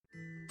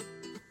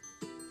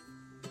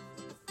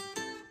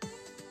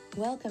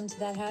Welcome to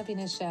That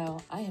Happiness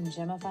Show. I am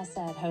Gemma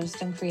Fawcett,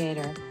 host and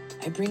creator.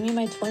 I bring you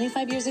my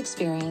 25 years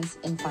experience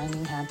in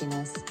finding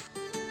happiness.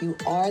 You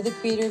are the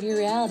creator of your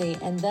reality,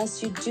 and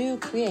thus you do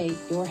create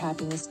your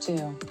happiness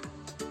too.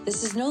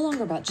 This is no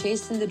longer about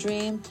chasing the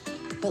dream,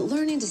 but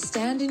learning to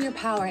stand in your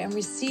power and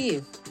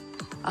receive.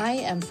 I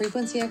am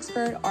frequency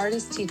expert,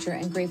 artist, teacher,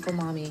 and grateful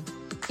mommy,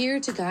 here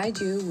to guide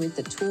you with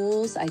the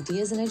tools,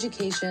 ideas, and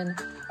education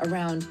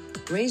around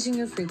raising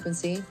your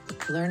frequency,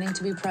 learning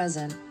to be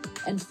present,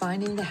 and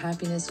finding the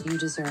happiness you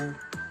deserve.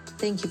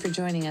 Thank you for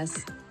joining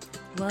us.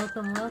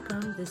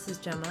 Welcome. This is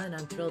Gemma, and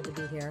I'm thrilled to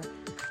be here.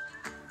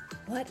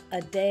 What a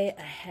day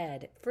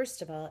ahead.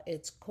 First of all,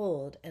 it's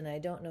cold, and I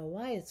don't know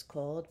why it's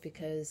cold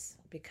because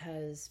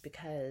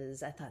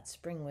I thought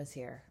spring was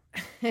here.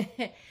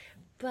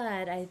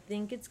 But I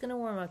think it's going to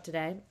warm up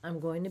today. I'm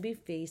going to be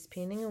face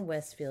painting in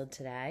Westfield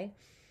today.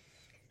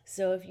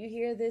 So if you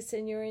hear this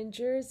and you're in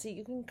Jersey,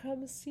 you can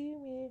come see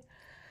me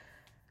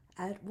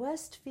at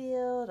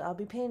Westfield. I'll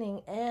be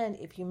painting, and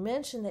if you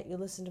mention that you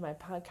listen to my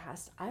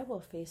podcast, I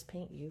will face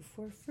paint you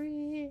for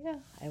free.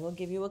 I will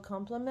give you a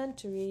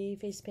complimentary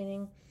face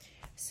painting.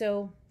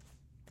 So,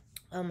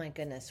 oh my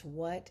goodness,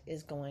 what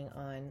is going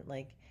on?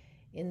 Like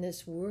in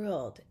this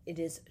world, it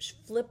is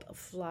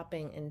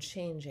flip-flopping and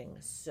changing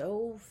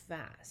so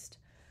fast.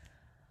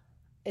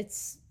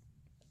 It's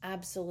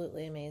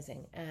absolutely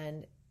amazing.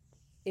 And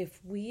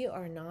if we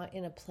are not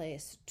in a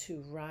place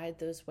to ride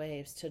those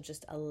waves, to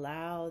just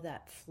allow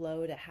that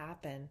flow to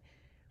happen,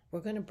 we're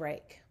going to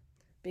break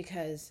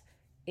because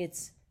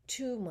it's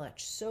too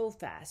much, so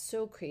fast,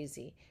 so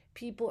crazy.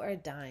 People are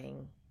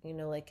dying,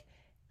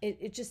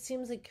 it just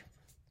seems like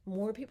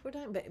more people are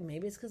dying, but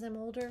maybe it's because I'm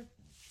older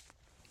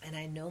and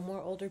I know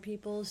more older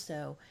people.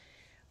 So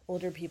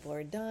older people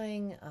are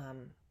dying.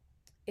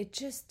 It's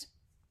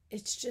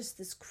just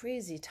this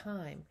crazy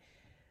time.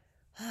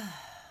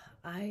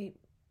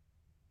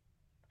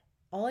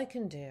 All I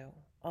can do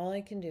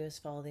is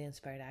follow the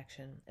inspired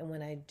action. And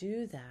when I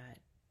do that,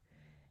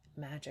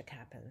 magic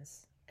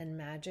happens. And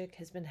magic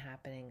has been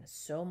happening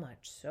so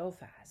much, so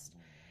fast.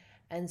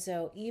 And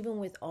so even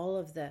with all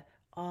of the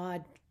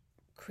odd,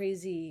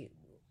 crazy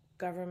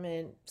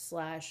government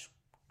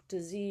 /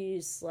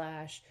 disease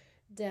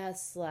 /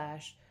 death /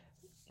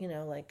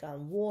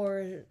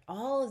 war,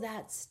 all of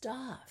that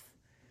stuff,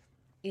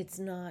 it's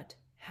not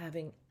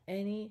having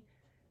any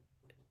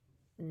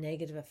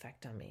negative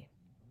effect on me.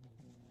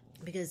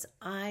 Because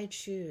I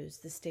choose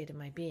the state of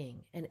my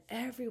being, and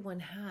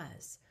everyone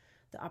has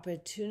the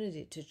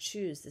opportunity to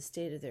choose the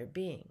state of their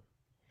being.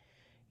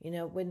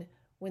 When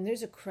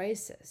there's a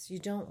crisis, you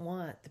don't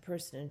want the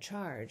person in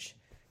charge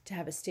to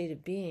have a state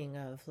of being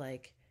of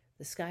like,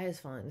 the sky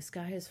is falling,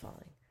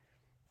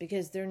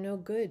 because they're no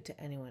good to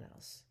anyone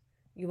else.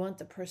 You want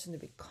the person to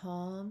be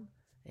calm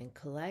and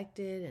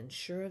collected and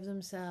sure of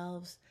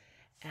themselves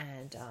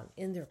and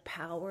in their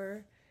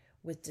power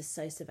with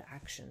decisive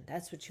action.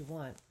 That's what you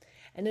want.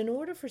 And in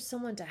order for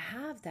someone to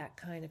have that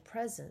kind of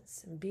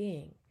presence and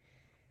being,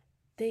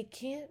 they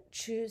can't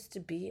choose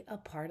to be a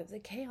part of the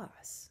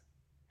chaos.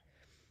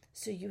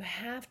 So you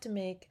have to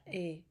make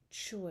a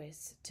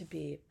choice to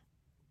be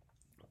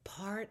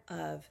part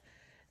of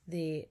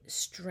the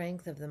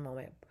strength of the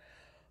moment,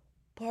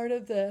 part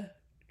of the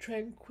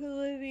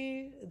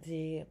tranquility,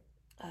 the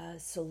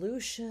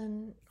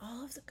solution,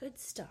 all of the good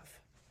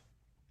stuff.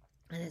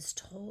 And it's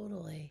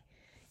totally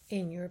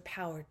in your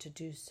power to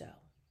do so.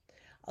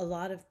 A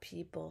lot of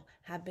people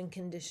have been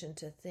conditioned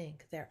to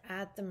think they're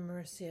at the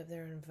mercy of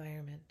their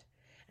environment,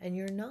 and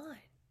you're not.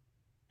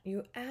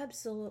 You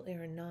absolutely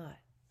are not.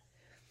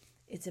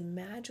 It's a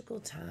magical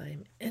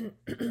time, and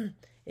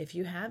if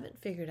you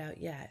haven't figured out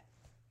yet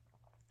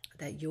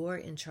that you're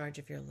in charge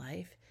of your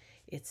life,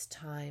 it's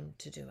time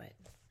to do it.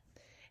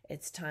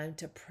 It's time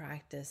to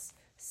practice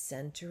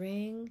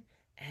centering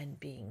and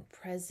being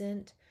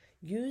present,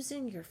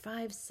 using your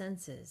 5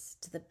 senses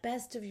to the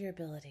best of your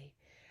ability,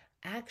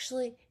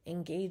 actually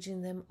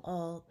engaging them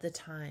all the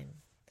time.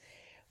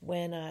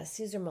 When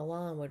Cesar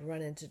Millan would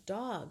run into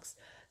dogs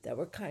that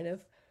were kind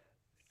of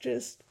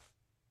just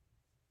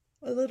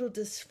a little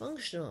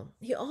dysfunctional,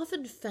 he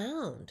often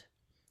found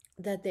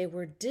that they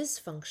were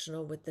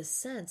dysfunctional with the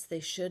sense they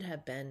should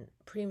have been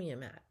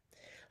premium at.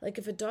 Like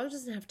if a dog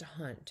doesn't have to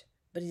hunt,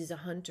 but he's a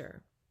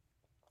hunter,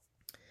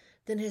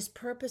 then his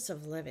purpose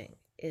of living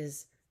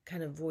is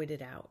kind of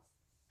voided out,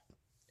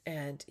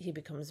 and he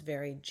becomes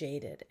very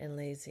jaded and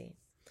lazy.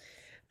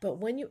 But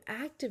when you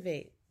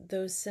activate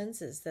those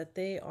senses that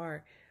they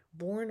are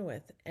born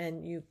with,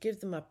 and you give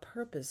them a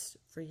purpose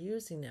for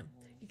using them,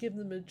 you give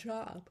them a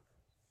job,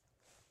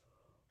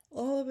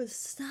 all of a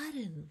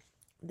sudden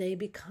they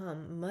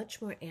become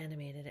much more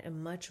animated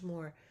and much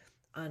more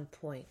on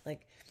point.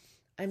 Like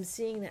I'm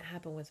seeing that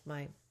happen with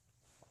I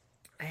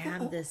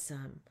have this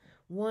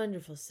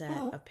wonderful set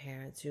of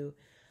parents who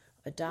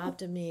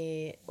adopted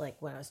me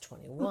like when I was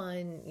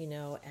 21,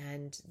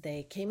 and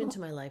they came into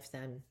my life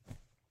then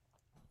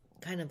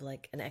kind of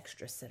like an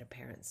extra set of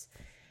parents.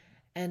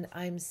 And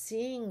I'm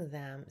seeing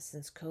them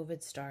since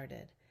COVID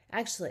started.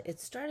 Actually, it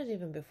started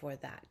even before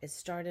that. It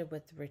started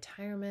with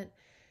retirement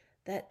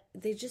that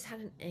they just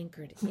hadn't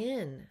anchored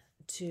in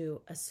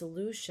to a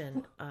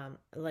solution,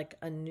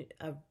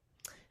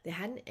 they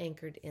hadn't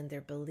anchored in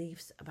their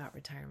beliefs about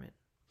retirement.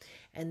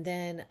 And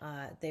then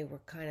they were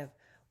kind of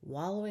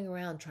wallowing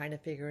around trying to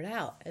figure it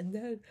out. And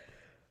then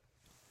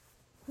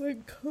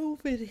when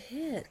COVID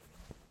hit,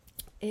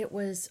 it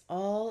was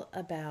all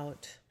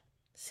about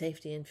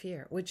safety and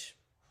fear, which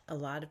a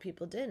lot of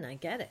people did, and I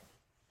get it.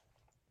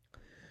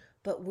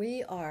 But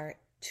we are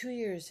 2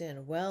 years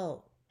in,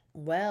 well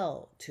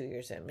 2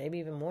 years in, maybe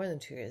even more than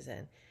 2 years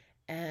in,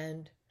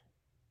 and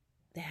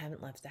they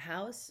haven't left the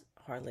house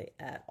hardly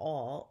at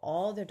all.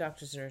 All their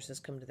doctors and nurses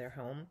come to their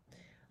home,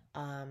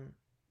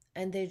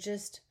 and they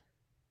just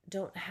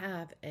don't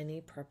have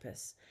any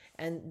purpose.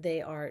 And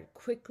they are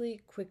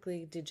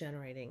quickly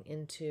degenerating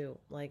into,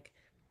 like,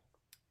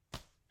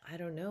 I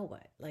don't know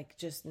what, like,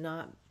 just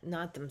not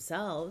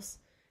themselves,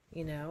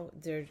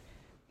 they're,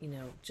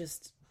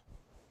 just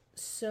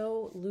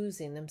so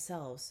losing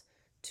themselves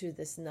to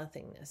this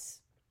nothingness.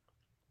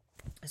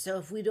 So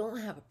if we don't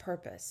have a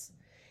purpose,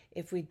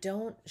 if we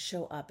don't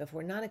show up, if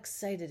we're not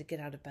excited to get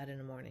out of bed in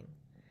the morning,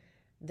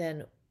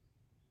 then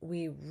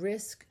we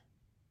risk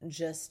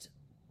just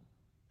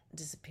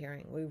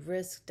disappearing. We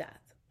risk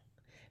death,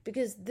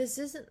 because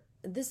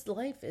this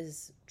life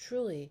is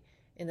truly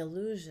an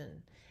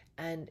illusion,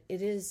 and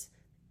it is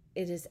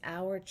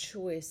our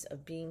choice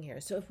of being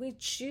here. So if we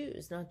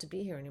choose not to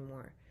be here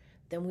anymore,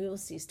 then we will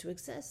cease to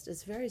exist.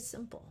 It's very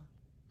simple.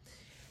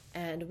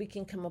 And we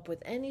can come up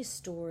with any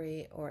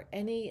story or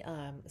any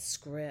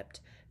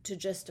script to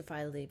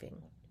justify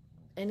leaving.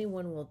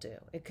 Anyone will do.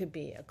 It could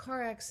be a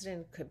car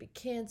accident, it could be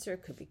cancer,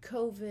 it could be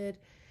COVID,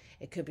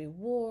 it could be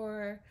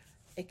war,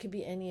 it could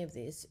be any of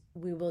these.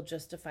 We will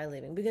justify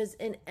leaving, because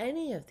in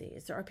any of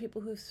these, there are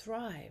people who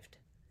thrived,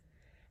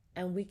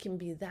 and we can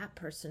be that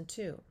person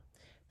too.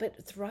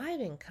 But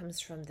thriving comes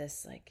from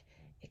this, like,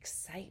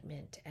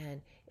 excitement,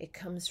 and it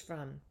comes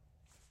from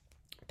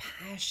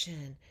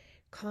passion,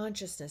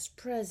 consciousness,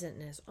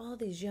 presentness, all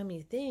these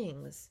yummy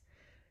things.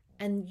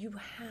 And you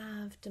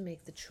have to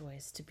make the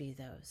choice to be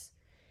those.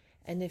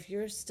 And if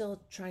you're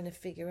still trying to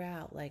figure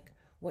out, like,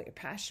 what you're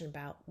passionate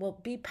about,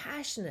 well, be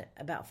passionate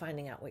about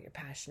finding out what you're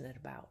passionate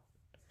about.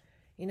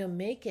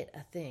 Make it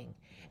a thing.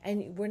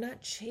 And we're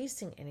not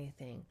chasing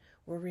anything,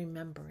 we're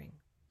remembering.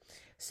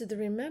 So the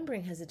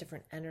remembering has a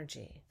different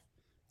energy.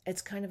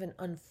 It's kind of an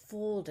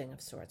unfolding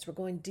of sorts. We're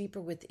going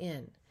deeper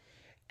within.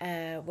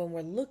 When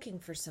we're looking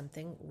for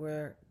something,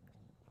 we're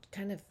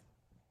kind of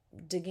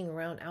digging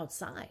around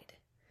outside.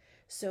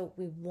 So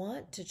we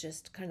want to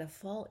just kind of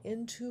fall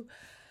into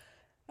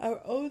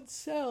our own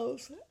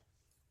selves.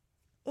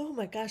 Oh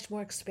my gosh,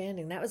 more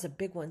expanding. That was a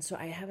big one. So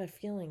I have a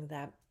feeling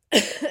that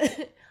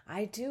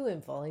I too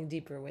am falling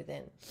deeper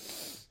within.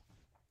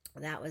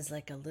 That was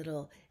like a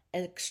little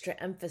extra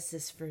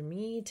emphasis for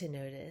me to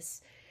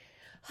notice.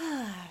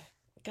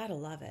 Gotta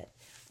love it.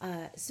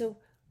 So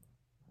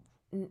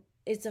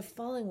it's a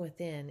falling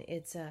within.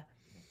 It's a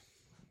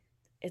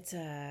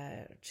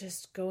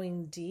just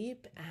going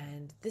deep,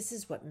 and this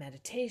is what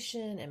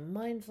meditation and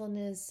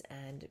mindfulness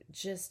and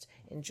just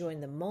enjoying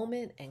the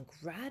moment and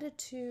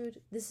gratitude,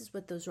 this is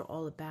what those are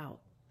all about.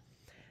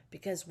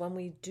 Because when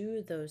we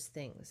do those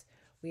things,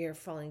 we are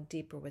falling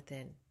deeper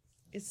within.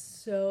 It's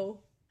so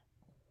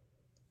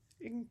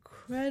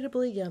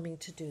incredibly yummy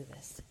to do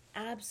this.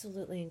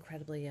 Absolutely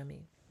incredibly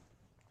yummy.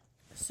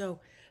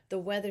 So the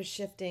weather's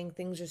shifting,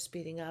 things are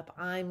speeding up.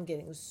 I'm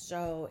getting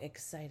so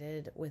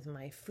excited with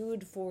my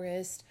food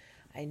forest.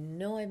 I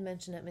know I've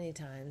mentioned it many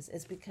times.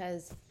 It's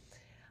because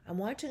I'm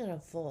watching it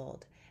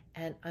unfold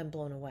and I'm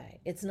blown away.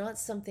 It's not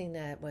something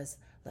that was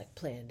like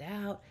planned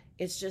out.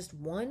 It's just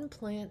one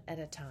plant at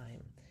a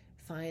time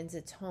finds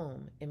its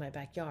home in my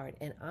backyard.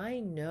 And I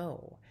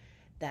know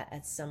that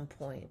at some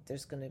point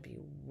there's going to be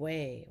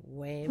way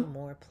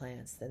more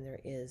plants than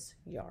there is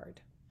yard.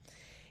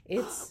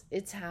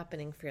 It's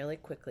happening fairly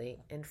quickly.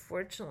 And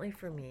fortunately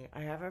for me, I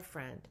have a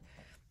friend,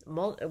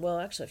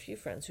 actually a few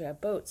friends who have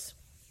boats,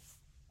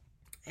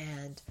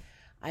 and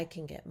I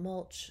can get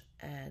mulch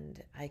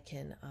and I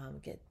can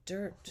get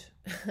dirt.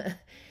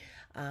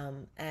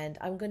 And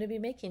I'm going to be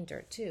making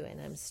dirt too. And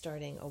I'm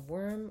starting a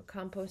worm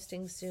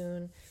composting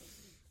soon.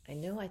 I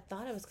know I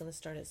thought I was going to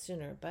start it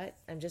sooner, but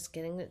I'm just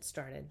getting it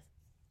started.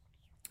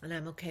 And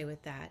I'm okay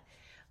with that.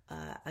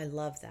 I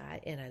love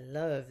that. And I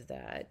love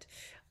that.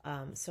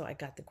 So I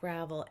got the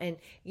gravel, and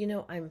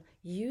I'm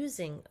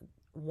using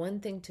one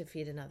thing to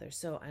feed another.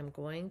 So I'm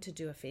going to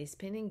do a face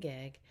painting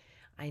gig.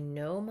 I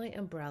know my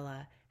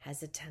umbrella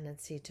has a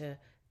tendency to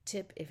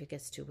tip if it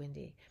gets too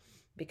windy,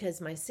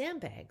 because my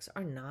sandbags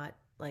are not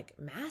like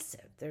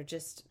massive. They're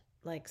just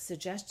like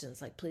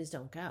suggestions, like, please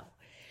don't go.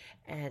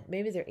 And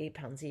maybe they're 8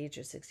 pounds each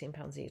or 16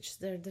 pounds each.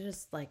 They're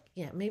just like,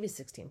 maybe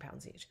 16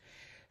 pounds each.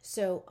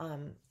 So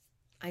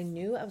I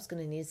knew I was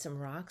going to need some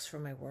rocks for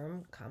my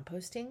worm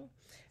composting,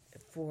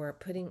 for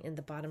putting in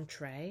the bottom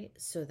tray,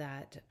 so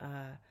that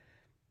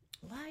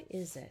why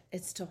is it?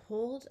 It's to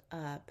hold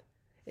up,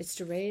 it's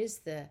to raise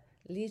the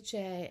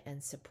lychee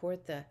and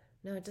support the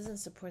No, it doesn't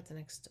support the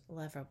next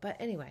lever. But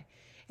anyway,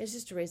 it's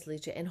just to raise the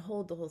leach and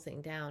hold the whole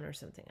thing down or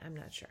something. I'm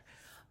not sure.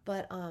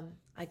 But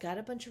I got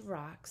a bunch of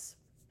rocks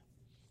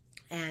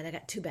and I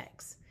got 2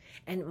 bags.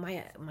 And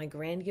my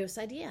grandiose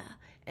idea,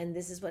 and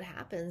this is what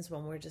happens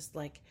when we're just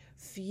like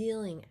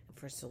feeling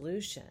for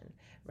solution,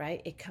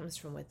 right? It comes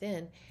from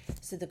within.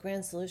 So the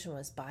grand solution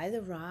was buy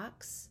the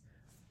rocks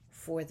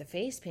for the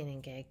face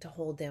painting gig to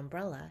hold the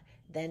umbrella,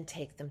 then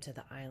take them to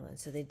the island.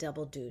 So they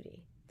double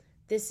duty.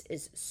 This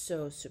is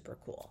so super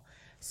cool.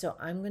 So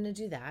I'm going to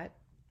do that.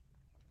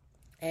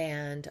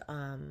 And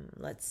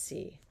let's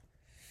see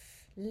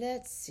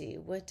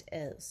what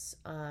else.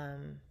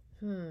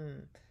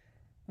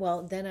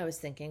 Well, then I was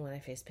thinking when I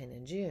face paint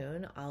in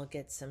June, I'll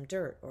get some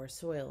dirt or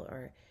soil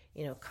or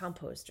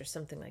compost or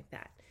something like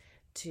that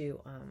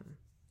to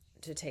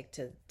take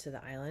to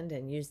the island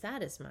and use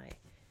that as my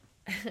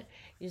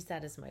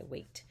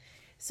weight.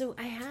 So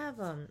I have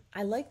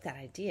I like that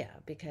idea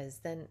because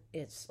then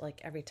it's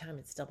like every time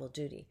it's double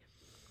duty.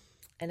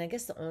 And I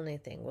guess the only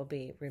thing will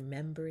be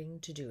remembering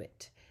to do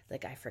it.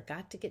 Like I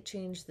forgot to get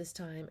change this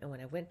time, and when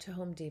I went to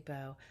Home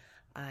Depot,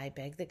 I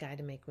begged the guy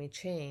to make me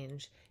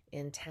change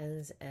in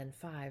 10s and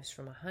 5s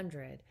from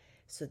 100.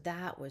 So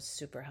that was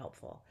super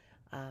helpful.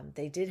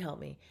 They did help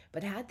me,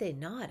 but had they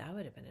not, I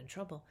would have been in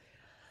trouble.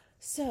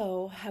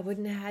 So I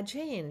wouldn't have had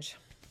change.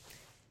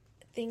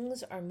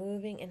 Things are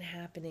moving and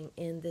happening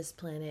in this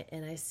planet,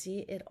 and I see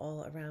it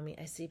all around me.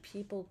 I see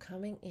people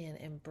coming in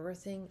and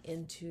birthing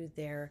into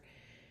their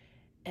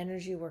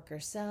energy worker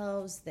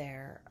selves,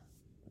 their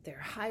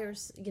higher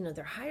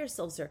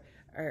selves are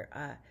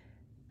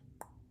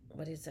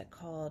what is that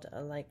called?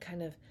 Like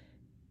kind of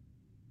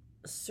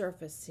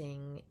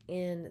surfacing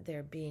in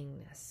their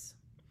beingness.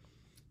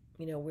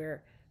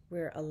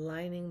 We're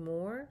aligning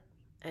more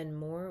and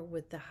more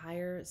with the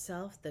higher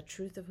self, the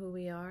truth of who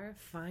we are,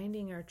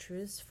 finding our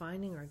truths,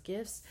 finding our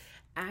gifts,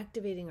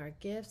 activating our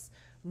gifts,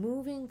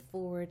 moving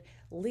forward,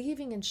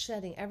 leaving and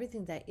shedding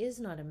everything that is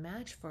not a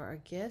match for our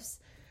gifts,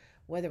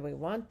 whether we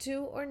want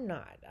to or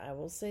not. I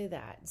will say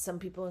that. Some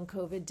people in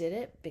COVID did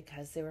it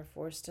because they were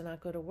forced to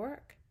not go to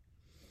work.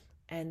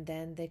 And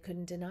then they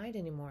couldn't deny it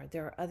anymore.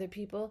 There are other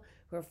people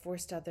who are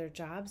forced out of their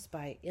jobs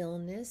by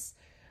illness,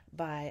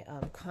 by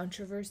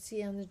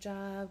controversy on the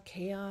job,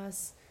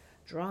 chaos,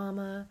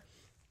 drama,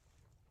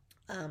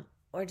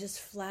 or just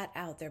flat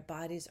out their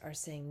bodies are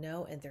saying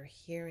no and they're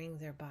hearing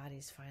their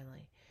bodies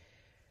finally.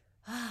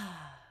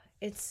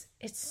 It's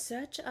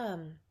such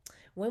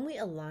when we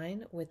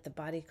align with the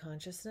body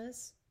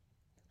consciousness,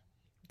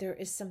 there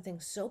is something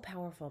so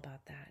powerful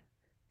about that,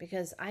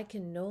 because I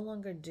can no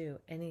longer do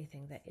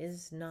anything that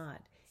is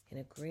not in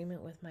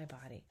agreement with my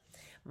body.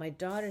 My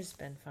daughter's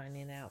been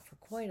finding out for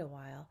quite a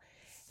while,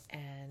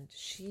 and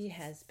she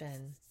has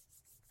been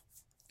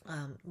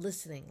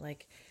listening.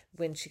 Like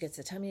when she gets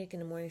a tummy ache in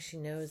the morning, she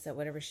knows that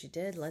whatever she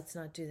did, let's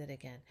not do that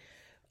again.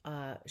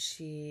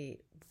 She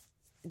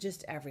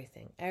just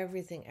everything.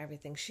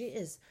 She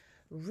is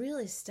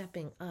really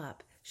stepping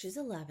up. She's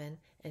 11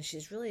 and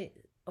she's really,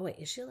 oh wait,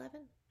 is she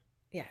 11?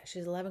 Yeah,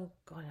 she's 11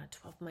 going on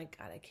 12. My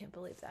God, I can't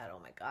believe that. Oh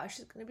my gosh,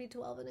 she's going to be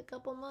 12 in a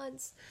couple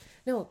months.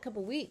 No, a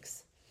couple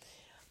weeks.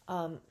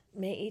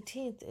 May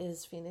 18th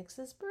is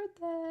Phoenix's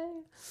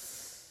birthday.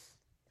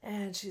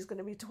 And she's going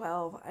to be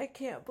 12. I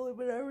can't believe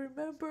it. I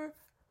remember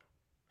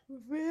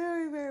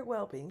very, very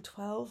well being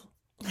 12.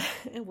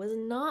 It was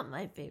not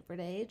my favorite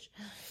age.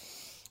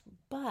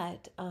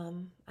 But I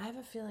have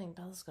a feeling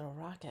Bella's going to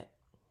rock it.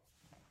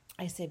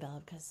 I say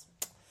Bella because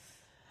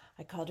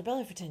I called her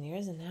Bella for 10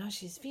 years, and now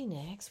she's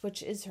Phoenix,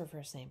 which is her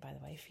first name, by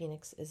the way.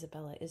 Phoenix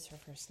Isabella is her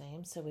first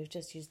name, so we've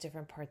just used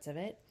different parts of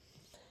it.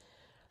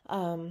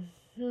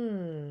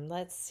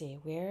 Let's see.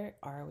 Where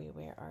are we?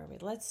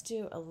 Let's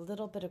do a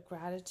little bit of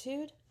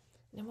gratitude,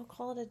 and then we'll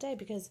call it a day,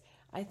 because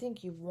I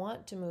think you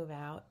want to move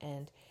out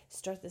and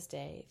start this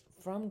day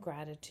from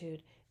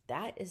gratitude.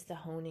 That is the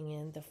honing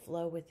in, the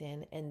flow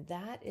within, and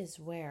that is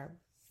where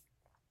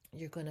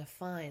you're going to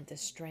find the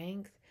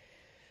strength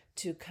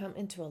to come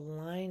into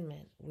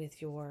alignment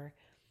with your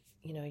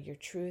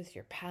truth,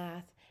 your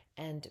path,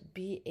 and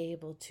be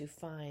able to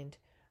find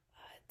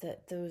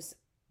those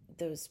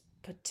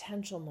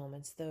potential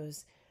moments,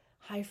 those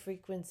high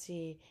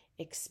frequency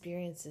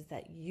experiences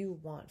that you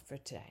want for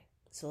today.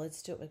 So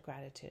let's do it with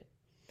gratitude.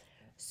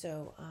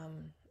 So,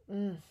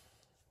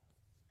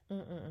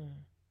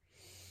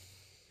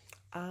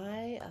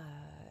 I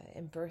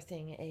am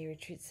birthing a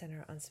retreat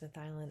center on Smith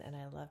Island, and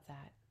I love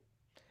that.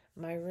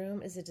 My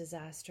room is a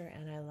disaster,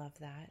 and I love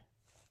that.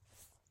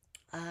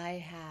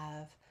 I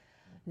have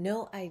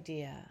no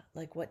idea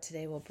what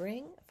today will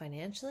bring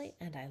financially,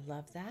 and I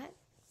love that.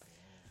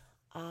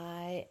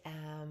 I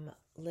am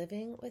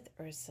living with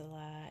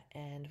Ursula,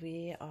 and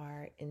we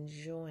are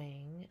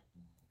enjoying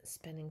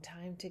spending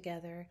time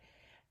together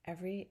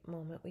every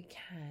moment we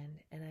can,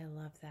 and I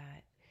love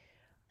that.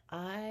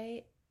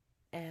 I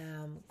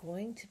am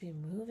going to be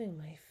moving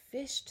my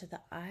fish to the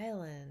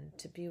island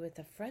to be with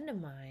a friend of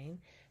mine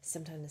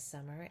sometime this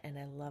summer, and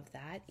I love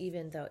that,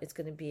 even though it's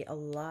going to be a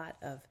lot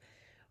of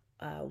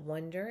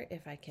wonder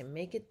if I can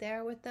make it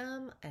there with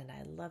them, and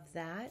I love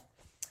that.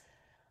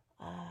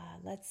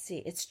 Let's see.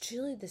 It's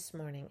chilly this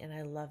morning, and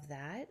I love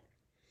that.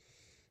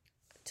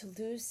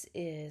 Toulouse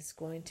is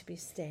going to be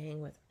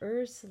staying with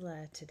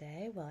Ursula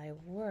today while I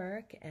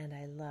work, and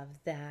I love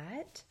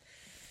that.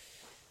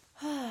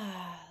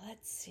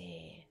 Let's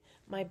see.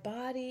 My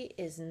body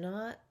is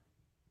not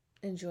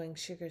enjoying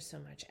sugar so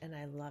much, and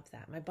I love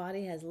that. My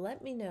body has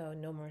let me know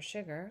no more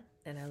sugar,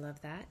 and I love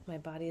that. My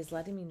body is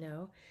letting me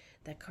know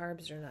that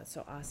carbs are not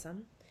so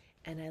awesome,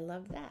 and I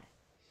love that.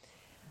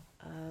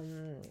 I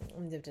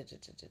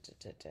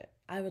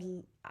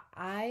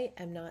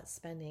am not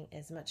spending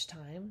as much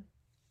time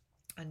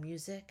on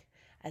music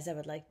as I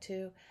would like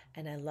to,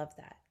 and I love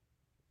that.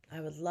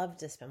 I would love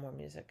to spend more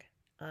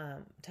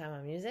time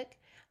on music.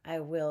 I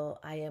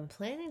am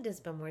planning to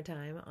spend more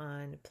time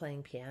on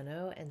playing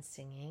piano and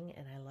singing,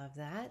 and I love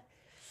that.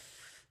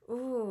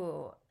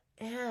 Ooh,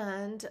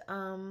 and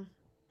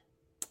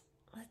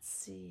let's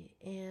see,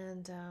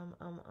 and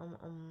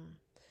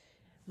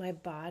my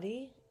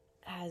body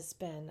has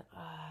been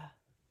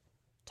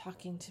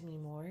talking to me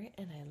more,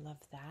 and I love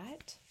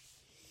that.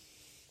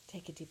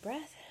 Take a deep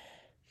breath.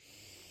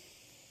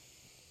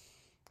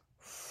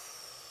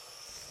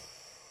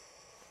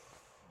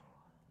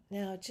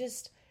 Now,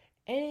 just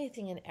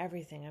anything and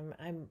everything.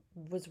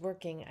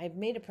 I've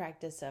made a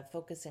practice of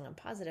focusing on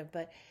positive,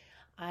 but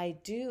I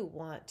do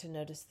want to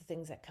notice the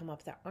things that come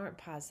up that aren't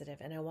positive,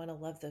 and I want to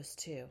love those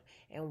too.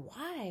 And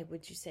why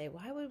would you say,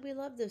 why would we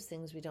love those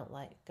things we don't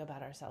like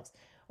about ourselves,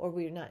 or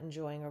we're not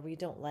enjoying, or we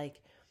don't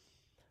like?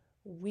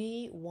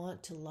 We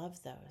want to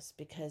love those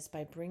because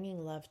by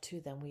bringing love to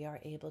them, we are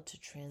able to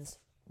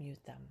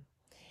transmute them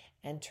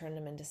and turn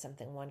them into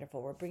something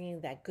wonderful. We're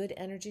bringing that good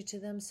energy to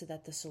them so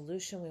that the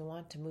solution we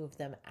want to move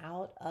them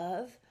out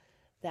of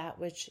that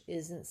which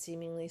isn't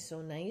seemingly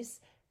so nice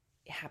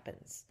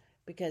happens.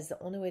 Because the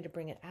only way to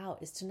bring it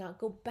out is to not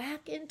go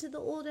back into the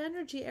old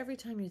energy every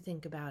time you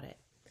think about it.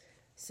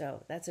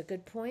 So that's a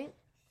good point.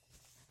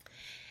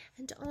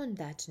 And on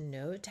that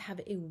note, have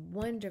a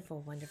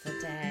wonderful, wonderful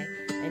day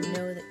and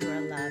know that you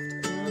are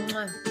loved.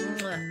 Mwah,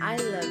 mwah. I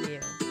love you.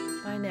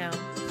 Bye now.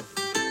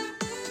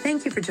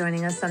 Thank you for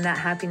joining us on That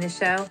Happiness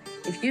Show.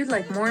 If you'd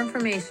like more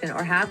information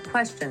or have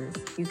questions,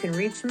 you can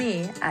reach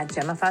me at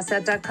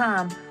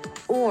GemmaFawcett.com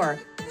or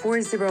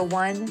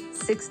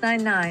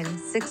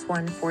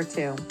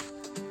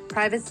 401-699-6142.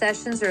 Private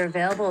sessions are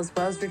available as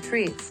well as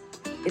retreats.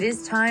 It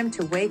is time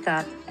to wake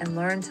up and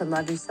learn to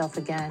love yourself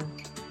again.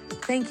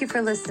 Thank you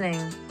for listening.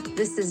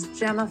 This is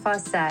Gemma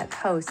Fawcett,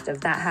 host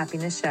of That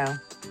Happiness Show.